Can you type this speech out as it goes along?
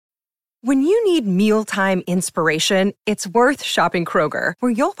When you need mealtime inspiration, it's worth shopping Kroger,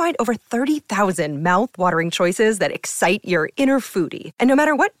 where you'll find over 30,000 mouth-watering choices that excite your inner foodie. And no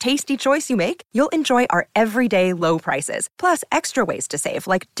matter what tasty choice you make, you'll enjoy our everyday low prices, plus extra ways to save,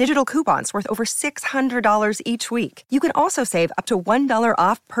 like digital coupons worth over $600 each week. You can also save up to $1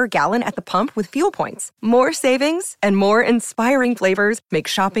 off per gallon at the pump with fuel points. More savings and more inspiring flavors make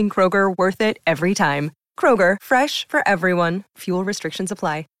shopping Kroger worth it every time. Kroger, fresh for everyone. Fuel restrictions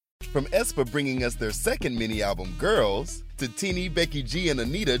apply. From aespa bringing us their second mini-album, Girls, to Teenie, Becky G, and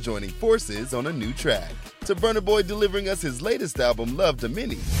Anita joining forces on a new track, to Burna Boy delivering us his latest album, Love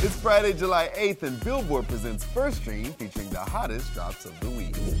Domini. It's Friday, July 8th, and Billboard presents First Stream, featuring the hottest drops of the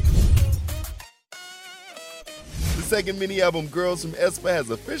week. The second mini-album, Girls from aespa,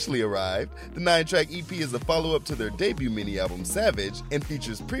 has officially arrived. The 9-track EP is a follow-up to their debut mini-album, Savage, and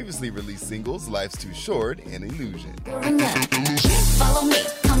features previously released singles Life's Too Short and Illusion. Follow me,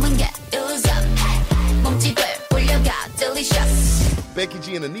 come and get ills up. 몸집을 올려가, delicious. Becky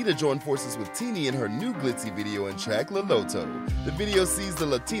G and Anita joined forces with Teenie in her new glitzy video and track, La Loto. The video sees the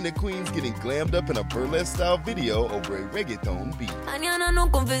Latina queens getting glammed up in a burlesque-style video over a reggaeton beat. Mañana no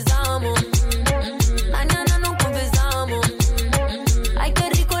confesamos. Mañana no confesamos. Ay, qué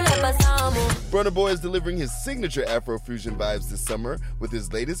rico la pasamos. Burna Boy is delivering his signature Afro-fusion vibes this summer with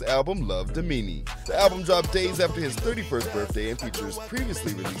his latest album, Love Domini. The album dropped days after his 31st birthday and features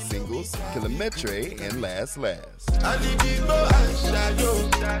previously released singles, Kilometre and Last Last.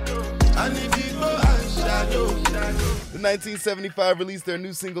 The 1975 released their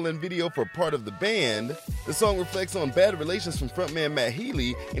new single and video for Part of the Band. The song reflects on bad relations from frontman Matt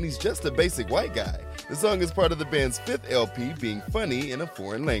Healy, and he's just a basic white guy. The song is part of the band's 5th LP, Being Funny in a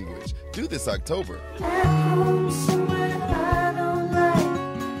Foreign Language, due this October.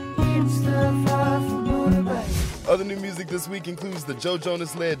 Other new music this week includes the Joe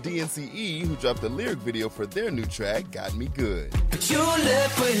Jonas-led DNCE, who dropped a lyric video for their new track, Got Me Good. But you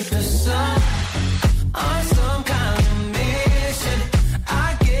live with the sun on some kind of mission.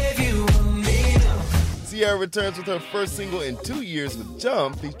 I gave you a meal. Ciara returns with her first single in 2 years with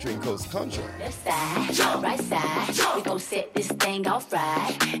Jump, featuring Coast Control. Left side, right side, we gon' set this thing off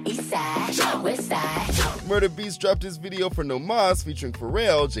right. East side, west side. Murder Beast dropped his video for No Mas, featuring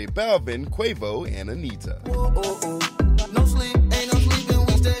Pharrell, J Balvin, Quavo, and Anita. No sleep, ain't no sleeping,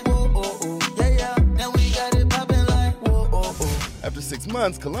 we stay. Yeah, and we got it poppin' like After 6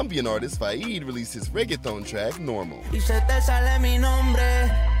 months, Colombian artist Faid released his reggaeton track, Normal. Y se te sale mi nombre,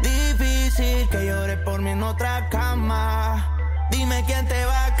 difícil que llore por mí en otra cama. Dime quién te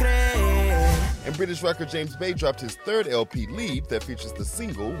va a creer. And British rocker James Bay dropped his third LP, Leap, that features the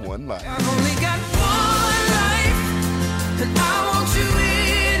single One Life. I've only got one life, and I want you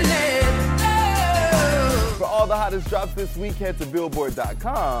in it. Oh. For all the hottest drops this week, head to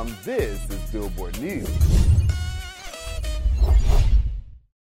Billboard.com. This is Billboard News.